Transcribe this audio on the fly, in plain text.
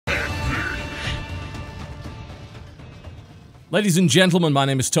Ladies and gentlemen, my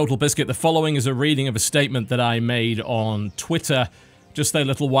name is Totalbiscuit. The following is a reading of a statement that I made on Twitter just a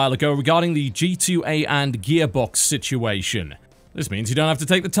little while ago regarding the G2A and Gearbox situation. This means you don't have to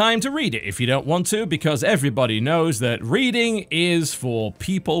take the time to read it if you don't want to, because everybody knows that reading is for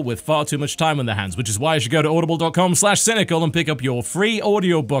people with far too much time on their hands, which is why you should go to audible.com/cynical and pick up your free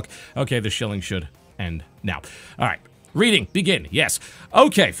audiobook. Okay, the shilling should end now. Alright, reading, begin, yes.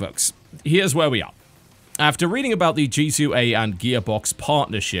 Okay, folks, here's where we are. After reading about the G2A and Gearbox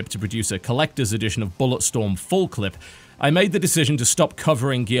partnership to produce a collector's edition of Bulletstorm full clip, I made the decision to stop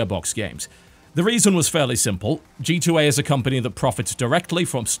covering Gearbox games. The reason was fairly simple. G2A is a company that profits directly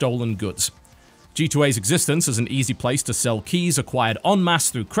from stolen goods. G2A's existence as an easy place to sell keys acquired en masse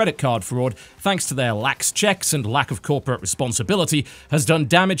through credit card fraud, thanks to their lax checks and lack of corporate responsibility, has done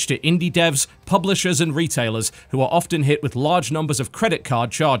damage to indie devs, publishers, and retailers who are often hit with large numbers of credit card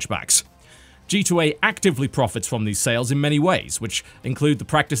chargebacks. G2A actively profits from these sales in many ways, which include the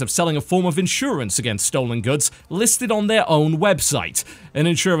practice of selling a form of insurance against stolen goods listed on their own website, an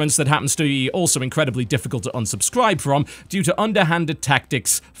insurance that happens to be also incredibly difficult to unsubscribe from due to underhanded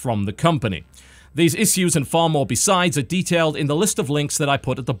tactics from the company. These issues and far more besides are detailed in the list of links that I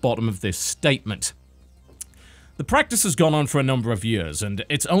put at the bottom of this statement. The practice has gone on for a number of years, and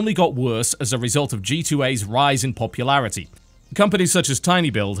it's only got worse as a result of G2A's rise in popularity. Companies such as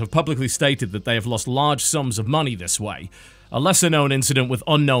TinyBuild have publicly stated that they have lost large sums of money this way. A lesser-known incident with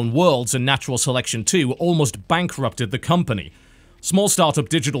Unknown Worlds and Natural Selection 2 almost bankrupted the company. Small startup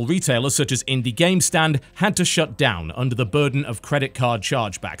digital retailers such as Indie Game Stand had to shut down under the burden of credit card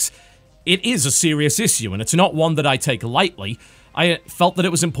chargebacks. It is a serious issue, and it's not one that I take lightly. I felt that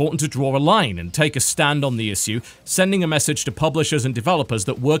it was important to draw a line and take a stand on the issue, sending a message to publishers and developers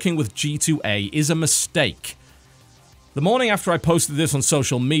that working with G2A is a mistake. The morning after I posted this on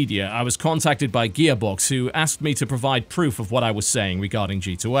social media, I was contacted by Gearbox, who asked me to provide proof of what I was saying regarding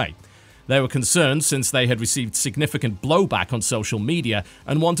G2A. They were concerned since they had received significant blowback on social media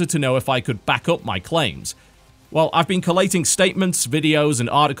and wanted to know if I could back up my claims. Well, I've been collating statements, videos, and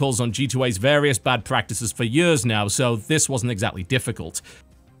articles on G2A's various bad practices for years now, so this wasn't exactly difficult.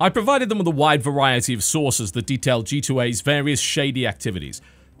 I provided them with a wide variety of sources that detailed G2A's various shady activities.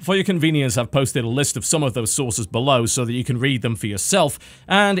 For your convenience, I've posted a list of some of those sources below so that you can read them for yourself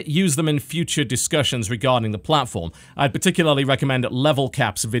and use them in future discussions regarding the platform. I'd particularly recommend Level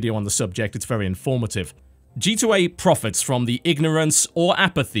Cap's video on the subject, it's very informative. G2A profits from the ignorance or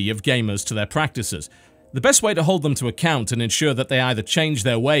apathy of gamers to their practices. The best way to hold them to account and ensure that they either change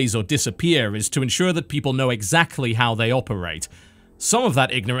their ways or disappear is to ensure that people know exactly how they operate. Some of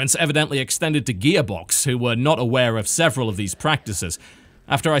that ignorance evidently extended to Gearbox, who were not aware of several of these practices.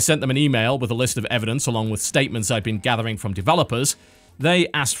 After I sent them an email with a list of evidence along with statements I'd been gathering from developers, they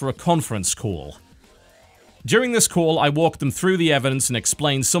asked for a conference call. During this call, I walked them through the evidence and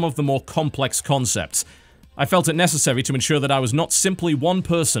explained some of the more complex concepts. I felt it necessary to ensure that I was not simply one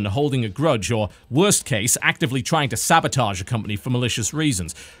person holding a grudge or, worst case, actively trying to sabotage a company for malicious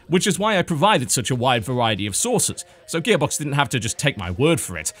reasons, which is why I provided such a wide variety of sources, so Gearbox didn't have to just take my word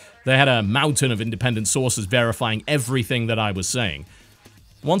for it. They had a mountain of independent sources verifying everything that I was saying.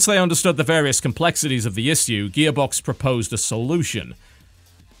 Once they understood the various complexities of the issue, Gearbox proposed a solution.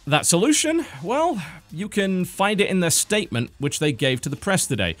 That solution? Well, you can find it in their statement, which they gave to the press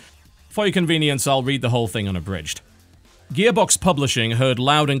today. For your convenience, I'll read the whole thing unabridged. Gearbox Publishing heard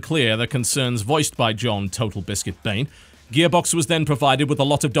loud and clear the concerns voiced by John Totalbiscuit Bain. Gearbox was then provided with a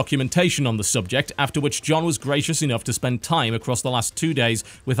lot of documentation on the subject, after which John was gracious enough to spend time across the last 2 days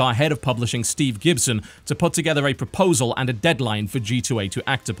with our head of publishing, Steve Gibson, to put together a proposal and a deadline for G2A to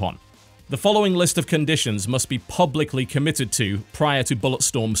act upon. The following list of conditions must be publicly committed to prior to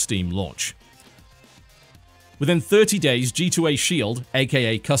Bulletstorm's Steam launch. Within 30 days, G2A Shield,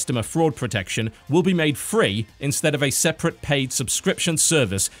 aka Customer Fraud Protection, will be made free instead of a separate paid subscription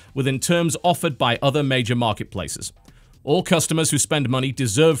service within terms offered by other major marketplaces. All customers who spend money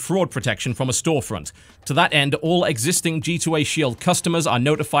deserve fraud protection from a storefront. To that end, all existing G2A Shield customers are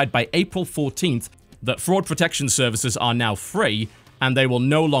notified by April 14th that fraud protection services are now free, and they will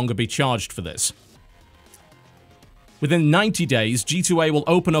no longer be charged for this. Within 90 days, G2A will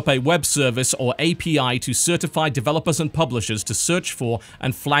open up a web service or API to certified developers and publishers to search for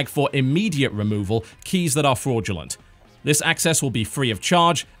and flag for immediate removal keys that are fraudulent. This access will be free of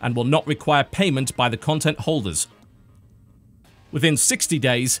charge and will not require payment by the content holders. Within 60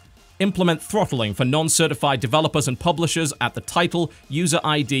 days, implement throttling for non-certified developers and publishers at the title, user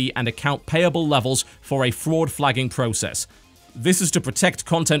ID, and account payable levels for a fraud flagging process. This is to protect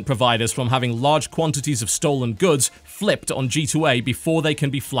content providers from having large quantities of stolen goods flipped on G2A before they can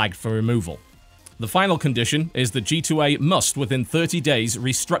be flagged for removal. The final condition is that G2A must, within 30 days,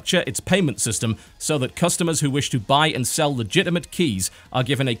 restructure its payment system so that customers who wish to buy and sell legitimate keys are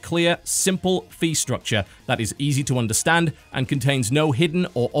given a clear, simple fee structure that is easy to understand and contains no hidden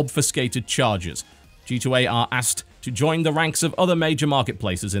or obfuscated charges. G2A are asked to join the ranks of other major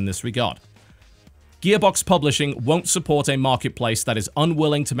marketplaces in this regard. Gearbox Publishing won't support a marketplace that is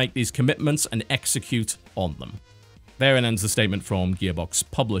unwilling to make these commitments and execute on them. Therein ends the statement from Gearbox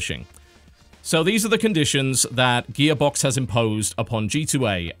Publishing. So these are the conditions that Gearbox has imposed upon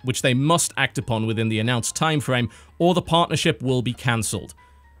G2A, which they must act upon within the announced timeframe, or the partnership will be cancelled.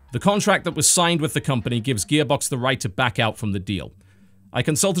 The contract that was signed with the company gives Gearbox the right to back out from the deal. I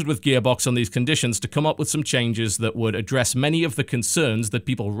consulted with Gearbox on these conditions to come up with some changes that would address many of the concerns that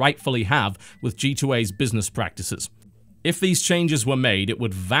people rightfully have with G2A's business practices. If these changes were made, it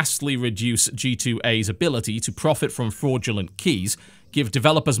would vastly reduce G2A's ability to profit from fraudulent keys, give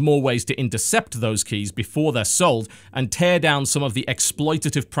developers more ways to intercept those keys before they're sold, and tear down some of the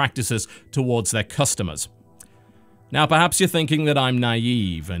exploitative practices towards their customers. Now, perhaps you're thinking that I'm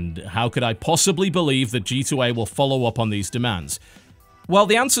naive, and how could I possibly believe that G2A will follow up on these demands? Well,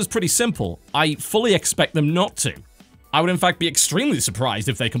 the answer's pretty simple. I fully expect them not to. I would in fact be extremely surprised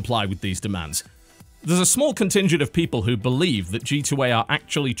if they comply with these demands. There's a small contingent of people who believe that G2A are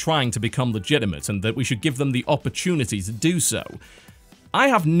actually trying to become legitimate and that we should give them the opportunity to do so. I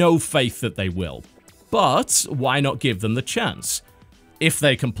have no faith that they will, but why not give them the chance? If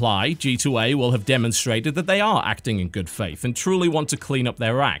they comply, G2A will have demonstrated that they are acting in good faith and truly want to clean up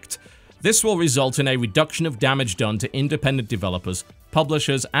their act. This will result in a reduction of damage done to independent developers,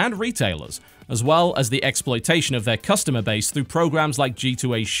 publishers, and retailers, as well as the exploitation of their customer base through programs like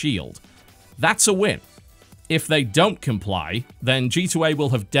G2A Shield. That's a win. If they don't comply, then G2A will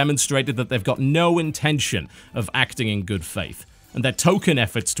have demonstrated that they've got no intention of acting in good faith, and their token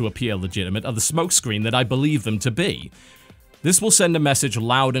efforts to appear legitimate are the smokescreen that I believe them to be. This will send a message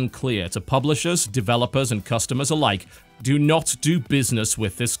loud and clear to publishers, developers, and customers alike. Do not do business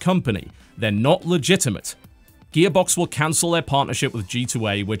with this company. They're not legitimate. Gearbox will cancel their partnership with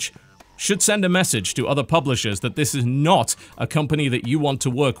G2A, which should send a message to other publishers that this is not a company that you want to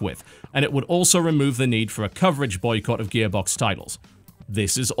work with, and it would also remove the need for a coverage boycott of Gearbox titles.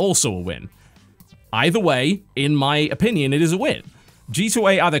 This is also a win. Either way, in my opinion, it is a win.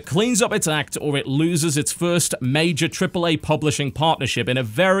 G2A either cleans up its act or it loses its first major AAA publishing partnership in a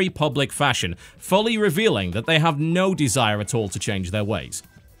very public fashion, fully revealing that they have no desire at all to change their ways.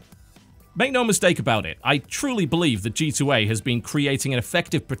 Make no mistake about it, I truly believe that G2A has been creating an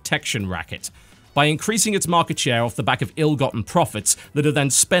effective protection racket. By increasing its market share off the back of ill-gotten profits that are then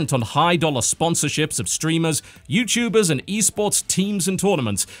spent on high-dollar sponsorships of streamers, YouTubers, and esports teams and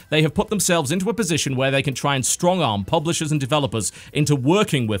tournaments, they have put themselves into a position where they can try and strong-arm publishers and developers into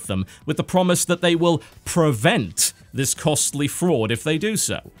working with them, with the promise that they will prevent this costly fraud if they do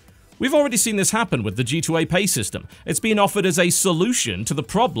so. We've already seen this happen with the G2A pay system. It's been offered as a solution to the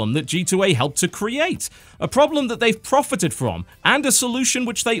problem that G2A helped to create, a problem that they've profited from, and a solution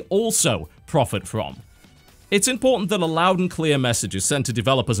which they also profit from. It's important that a loud and clear message is sent to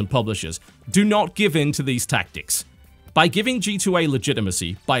developers and publishers. Do not give in to these tactics. By giving G2A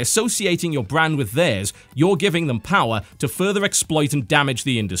legitimacy, by associating your brand with theirs, you're giving them power to further exploit and damage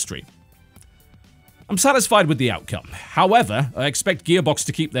the industry. I'm satisfied with the outcome. However, I expect Gearbox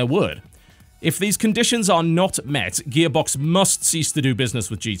to keep their word. If these conditions are not met, Gearbox must cease to do business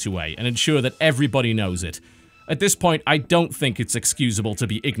with G2A and ensure that everybody knows it. At this point, I don't think it's excusable to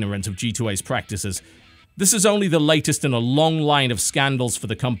be ignorant of G2A's practices. This is only the latest in a long line of scandals for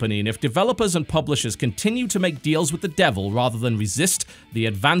the company, and if developers and publishers continue to make deals with the devil rather than resist the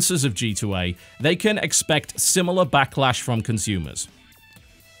advances of G2A, they can expect similar backlash from consumers.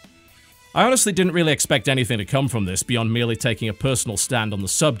 I honestly didn't really expect anything to come from this beyond merely taking a personal stand on the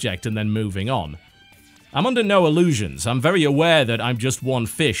subject and then moving on. I'm under no illusions. I'm very aware that I'm just one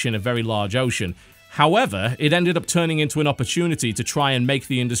fish in a very large ocean. However, it ended up turning into an opportunity to try and make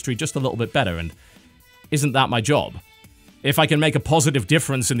the industry just a little bit better, and isn't that my job? If I can make a positive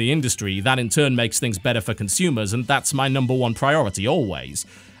difference in the industry, that in turn makes things better for consumers, and that's my #1 priority always.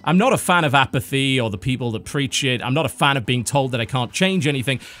 I'm not a fan of apathy or the people that preach it. I'm not a fan of being told that I can't change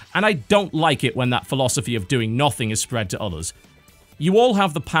anything, and I don't like it when that philosophy of doing nothing is spread to others. You all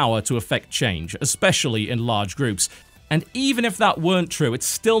have the power to affect change, especially in large groups, and even if that weren't true, it's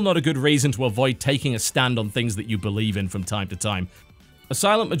still not a good reason to avoid taking a stand on things that you believe in from time to time. A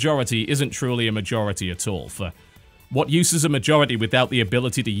silent majority isn't truly a majority at all, for what use is a majority without the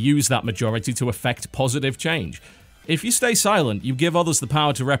ability to use that majority to affect positive change? If you stay silent, you give others the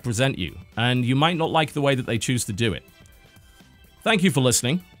power to represent you, and you might not like the way that they choose to do it. Thank you for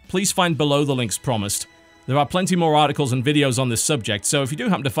listening. please find below the links promised. There are plenty more articles and videos on this subject, so if you do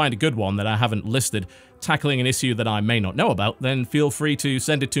happen to find a good one that I haven't listed, tackling an issue that I may not know about, then feel free to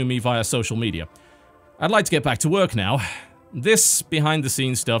send it to me via social media. I'd like to get back to work now. This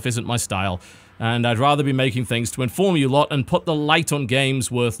behind-the-scenes stuff isn't my style, and I'd rather be making things to inform you lot and put the light on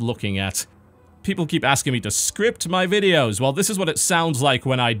games worth looking at. People keep asking me to script my videos. Well, this is what it sounds like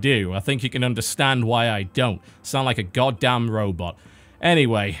when I do. I think you can understand why I don't. Sound like a goddamn robot.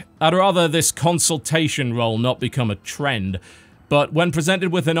 Anyway, I'd rather this consultation role not become a trend, but when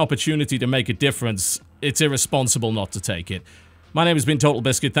presented with an opportunity to make a difference, it's irresponsible not to take it. My name has been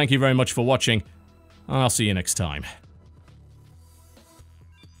Totalbiscuit. Thank you very much for watching. I'll see you next time.